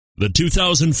The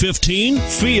 2015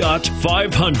 Fiat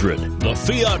 500. The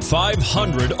Fiat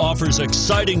 500 offers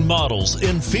exciting models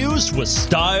infused with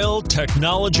style,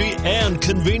 technology, and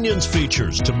convenience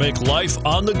features to make life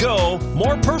on the go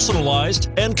more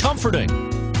personalized and comforting.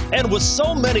 And with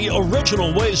so many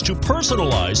original ways to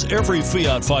personalize every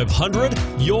Fiat 500,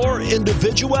 your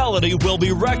individuality will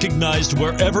be recognized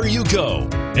wherever you go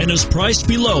and is priced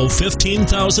below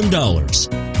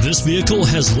 $15,000. This vehicle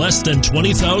has less than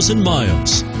 20,000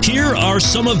 miles. Here are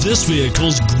some of this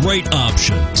vehicle's great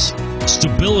options: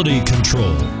 stability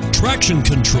control, traction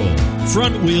control,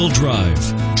 front wheel drive,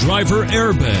 driver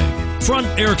airbag, front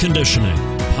air conditioning,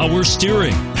 power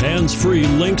steering, hands-free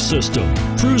link system,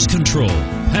 cruise control,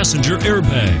 passenger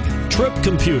airbag, trip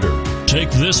computer.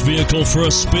 Take this vehicle for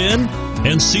a spin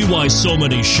and see why so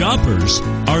many shoppers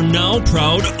are now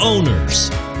proud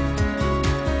owners.